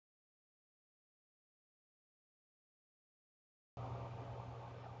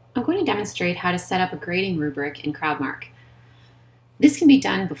I'm going to demonstrate how to set up a grading rubric in Crowdmark. This can be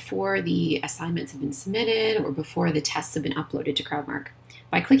done before the assignments have been submitted or before the tests have been uploaded to Crowdmark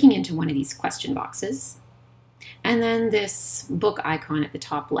by clicking into one of these question boxes and then this book icon at the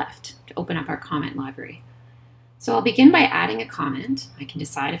top left to open up our comment library. So I'll begin by adding a comment. I can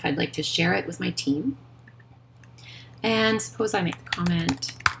decide if I'd like to share it with my team. And suppose I make the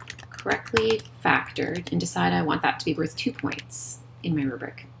comment correctly factored and decide I want that to be worth 2 points in my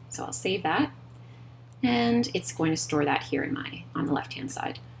rubric. So I'll save that, and it's going to store that here in on the left-hand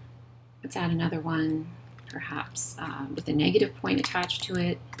side. Let's add another one, perhaps with a negative point attached to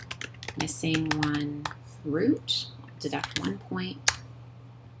it, missing one root, deduct 1 point,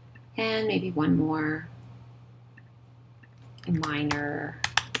 and maybe one more minor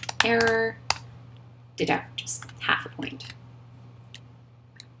error, deduct just half a point.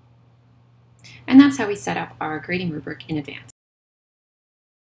 And that's how we set up our grading rubric in advance.